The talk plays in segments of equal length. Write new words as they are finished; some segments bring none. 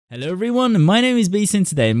Hello everyone, my name is Beast and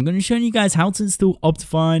today I'm going to be showing you guys how to install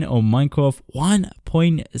Optifine on Minecraft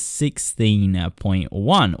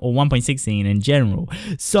 1.16.1 or 1.16 in general.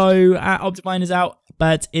 So Optifine is out,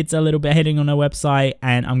 but it's a little bit hidden on our website,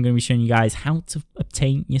 and I'm going to be showing you guys how to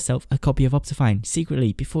obtain yourself a copy of Optifine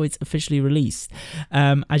secretly before it's officially released.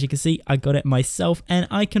 As you can see, I got it myself and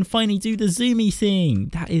I can finally do the zoomy thing.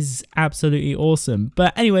 That is absolutely awesome.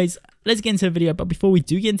 But anyways, let's get into the video. But before we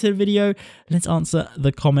do get into the video, let's answer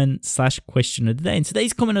the comment/question of the day. And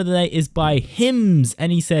today's comment of the day is by Hims,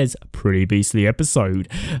 and he says, "Pretty beastly episode."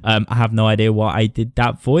 I have no idea why I did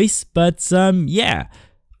that voice, but yeah,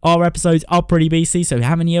 our episodes are pretty beastly. So if you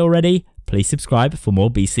haven't yet already, please subscribe for more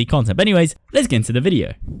beastly content. But anyways, let's get into the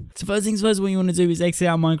video. So first things first, what you want to do is exit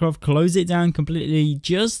out Minecraft, close it down completely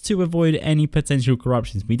just to avoid any potential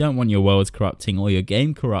corruptions. We don't want your worlds corrupting or your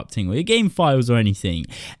game corrupting or your game files or anything.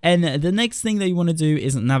 And the next thing that you want to do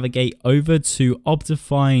is navigate over to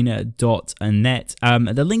optifine.net.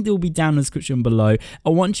 The link will be down in the description below.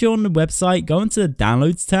 And once you're on the website, go into the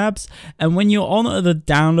downloads tabs. And when you're on the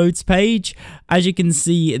downloads page, as you can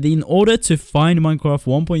see, in order to find Minecraft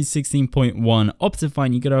 1.16.1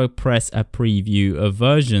 Optifine, you gotta press a preview of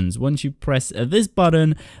versions. Once you press this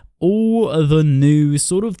button, all of the new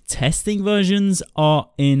sort of testing versions are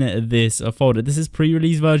in this folder. This is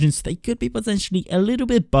pre-release versions, so they could be potentially a little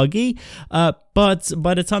bit buggy, but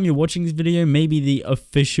by the time you're watching this video, maybe the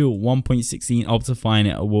official 1.16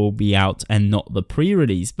 Optifine will be out and not the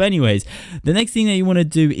pre-release. But anyways, the next thing that you want to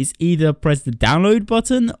do is either press the download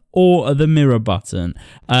button or the mirror button.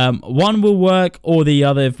 One will work or the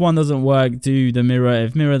other. If one doesn't work, do the mirror.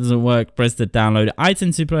 If mirror doesn't work, press the download. I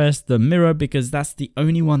tend to press the mirror because that's the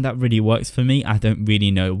only one that really works for me. I don't really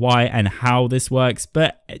know why and how this works,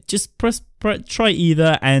 but just try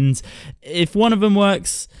either, and if one of them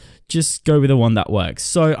works, just go with the one that works.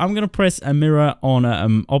 So I'm going to press a mirror on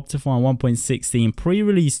Optifine 1.16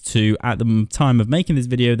 pre-release 2. At the time of making this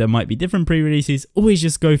video, there might be different pre-releases. Always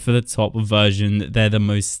just go for the top version. They're the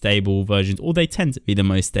most stable versions, or they tend to be the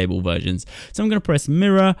most stable versions. So I'm going to press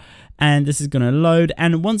mirror, and this is going to load,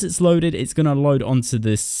 and once it's loaded, it's going to load onto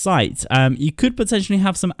this site. You could potentially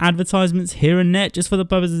have some advertisements here and there. Just for the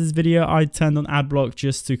purpose of this video, I turned on ad block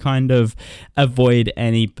just to kind of avoid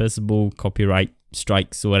any possible copyright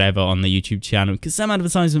strikes or whatever on the YouTube channel, because some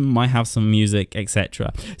advertisements might have some music,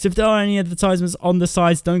 etc. So if there are any advertisements on the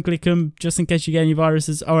sides, don't click them just in case you get any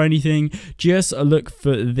viruses or anything. Just look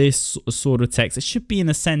for this sort of text. It should be in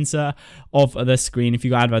the center of the screen. If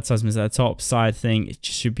you got advertisements at the top side thing, it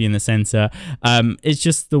just should be in the center. It's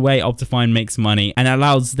just the way Optifine makes money and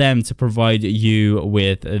allows them to provide you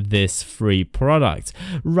with this free product.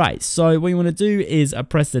 Right, so what you want to do is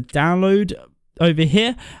press the download over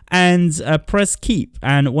here and press keep,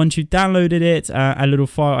 and once you've downloaded it, a little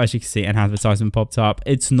file, as you can see, an advertisement popped up.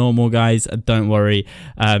 It's normal, guys, don't worry.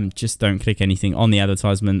 Just don't click anything on the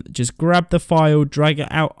advertisement. Just grab the file, drag it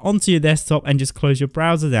out onto your desktop, and just close your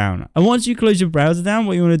browser down. And once you close your browser down,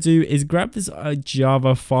 what you want to do is grab this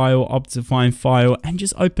Java file, Optifine file, and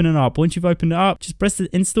just open it up. Once you've opened it up, just press the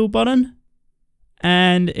install button,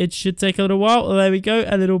 and it should take a little while. There we go.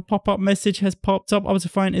 A little pop-up message has popped up.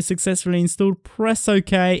 Optifine is successfully installed. Press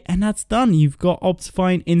OK, and that's done. You've got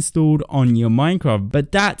Optifine installed on your Minecraft.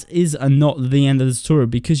 But that is not the end of the tutorial,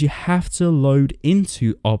 because you have to load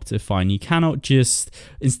into Optifine. You cannot just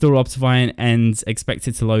install Optifine and expect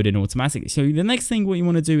it to load in automatically. So the next thing what you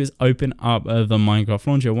want to do is open up the Minecraft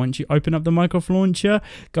launcher. Once you open up the Minecraft launcher,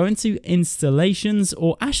 go into installations,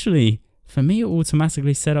 or actually, for me, it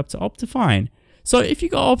automatically set up to Optifine. So if you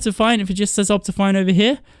got Optifine, if it just says Optifine over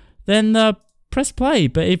here, then press play.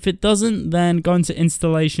 But if it doesn't, then go into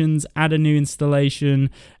installations, add a new installation,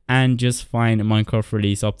 and just find Minecraft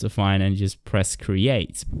release Optifine and just press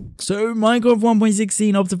create. So Minecraft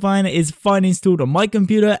 1.16 Optifine is finally installed on my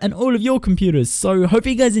computer and all of your computers. So hope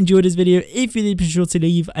you guys enjoyed this video. If you did, be sure to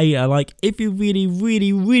leave a like. If you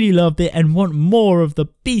really loved it and want more of the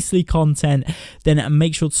beastly content, then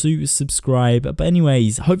make sure to subscribe. But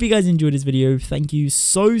anyways, hope you guys enjoyed this video. Thank you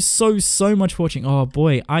so much for watching. Oh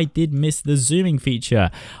boy, I did miss the zooming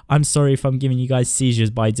feature. I'm sorry if I'm giving you guys seizures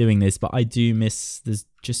by doing this, but I do miss this.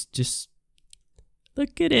 Just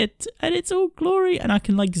look at it, and it's all glory, and I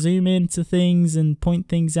can like zoom into things and point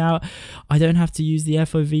things out. I don't have to use the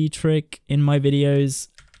FOV trick in my videos.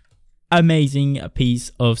 Amazing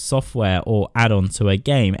piece of software or add-on to a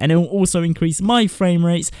game, and it will also increase my frame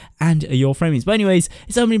rates and your frame rates. But anyways,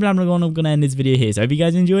 it's only blah blah blah. I'm gonna end this video here. So I hope you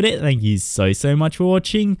guys enjoyed it. Thank you so much for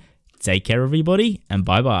watching. Take care, everybody, and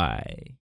bye bye.